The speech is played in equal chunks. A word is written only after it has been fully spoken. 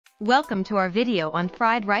Welcome to our video on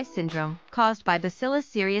fried rice syndrome caused by Bacillus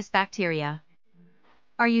cereus bacteria.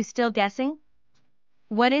 Are you still guessing?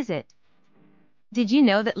 What is it? Did you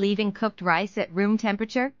know that leaving cooked rice at room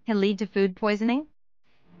temperature can lead to food poisoning?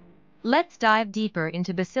 Let's dive deeper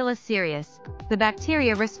into Bacillus cereus, the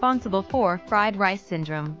bacteria responsible for fried rice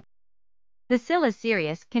syndrome. Bacillus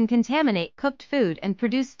cereus can contaminate cooked food and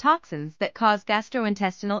produce toxins that cause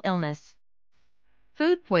gastrointestinal illness.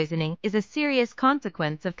 Food poisoning is a serious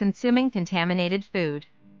consequence of consuming contaminated food.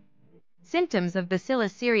 Symptoms of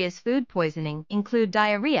Bacillus cereus food poisoning include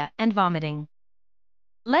diarrhea and vomiting.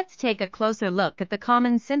 Let's take a closer look at the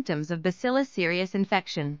common symptoms of Bacillus cereus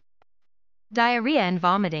infection. Diarrhea and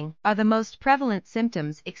vomiting are the most prevalent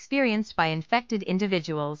symptoms experienced by infected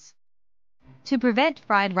individuals. To prevent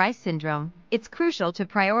fried rice syndrome, it's crucial to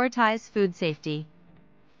prioritize food safety.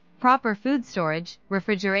 Proper food storage,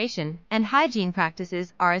 refrigeration, and hygiene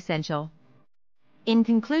practices are essential. In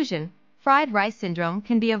conclusion, fried rice syndrome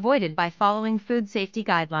can be avoided by following food safety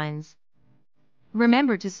guidelines.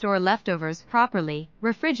 Remember to store leftovers properly,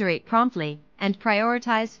 refrigerate promptly, and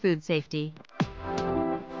prioritize food safety.